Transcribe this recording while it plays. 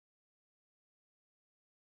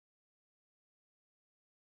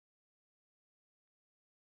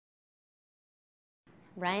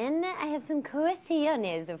Ryan, I have some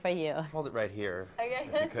cuestiones for you. Hold it right here. Okay,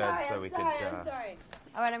 if you could, sorry, so I'm we sorry, could, I'm sorry.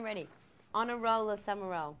 All right, I'm ready. Honor roll or summer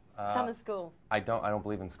roll? Summer school. I don't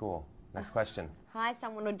believe in school. Next question. Hire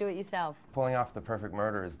someone or do it yourself? Pulling off the perfect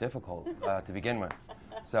murder is difficult to begin with.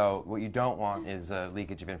 So what you don't want is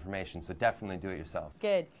leakage of information, so definitely do it yourself.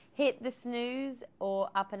 Good. Hit the snooze or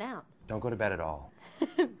up and out? Don't go to bed at all.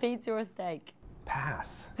 Pizza or steak?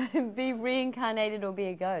 Pass. Be reincarnated or be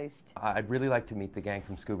a ghost? I'd really like to meet the gang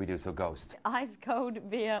from Scooby-Doo, so ghost. Ice cold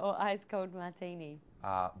beer or ice cold martini?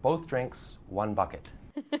 Both drinks, one bucket.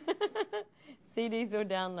 CDs or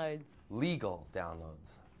downloads? Legal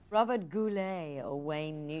downloads. Robert Goulet or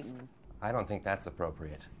Wayne Newton? I don't think that's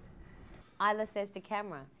appropriate. Isla says to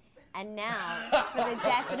camera. And now for the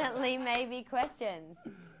definitely maybe question.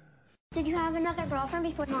 Did you have another girlfriend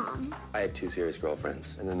before Mom? I had 2 serious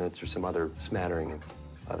girlfriends, and then there's some other smattering of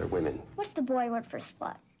other women. What's the boy word for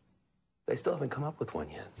slut? They still haven't come up with one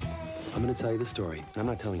yet. I'm gonna tell you the story, and I'm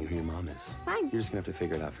not telling you who your mom is. Fine. You're just gonna have to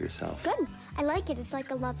figure it out for yourself. Good. I like it. It's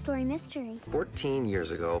like a love story mystery. 14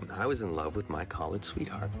 years ago, I was in love with my college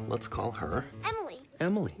sweetheart. Let's call her Emily.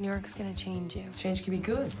 Emily. New York's gonna change you. Change can be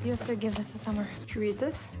good. You have to give this a summer. Did you read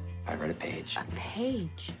this? I read a page. A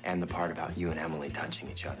page? And the part about you and Emily touching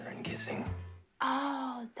each other and kissing.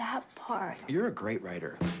 Oh, that part. You're a great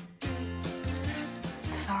writer.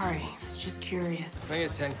 Sorry, I was just curious. Can I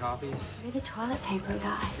get 10 copies? You're the toilet paper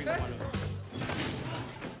guy.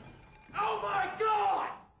 Oh my God!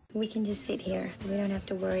 We can just sit here. We don't have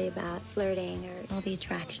to worry about flirting or all the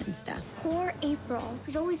attraction stuff. Poor April,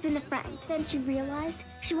 who's always been the friend. Then she realized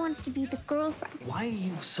she wants to be the girlfriend. Why are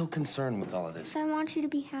you so concerned with all of this? So I want you to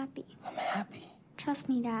be happy. I'm happy. Trust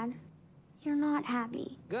me, Dad. You're not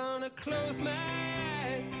happy. Gonna close my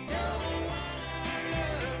eyes.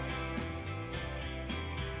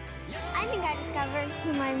 I think I discovered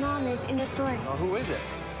who my mom is in the story. Oh, who is it?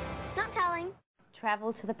 Not telling.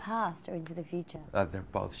 Travel to the past or into the future? They're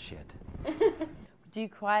both shit. Do you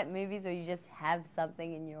cry at movies or you just have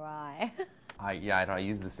something in your eye? I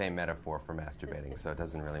use the same metaphor for masturbating, so it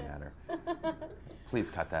doesn't really matter.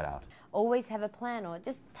 Please cut that out. Always have a plan or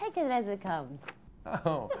just take it as it comes?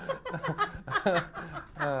 Oh.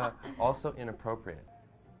 Also inappropriate.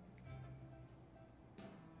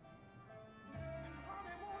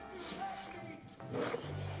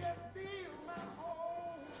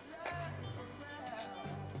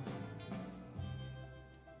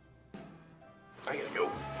 I gotta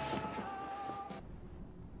go.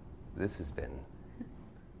 This has been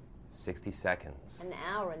 60 seconds. An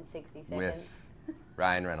hour and 60 seconds. With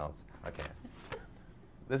Ryan Reynolds. Okay.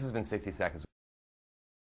 This has been 60 seconds.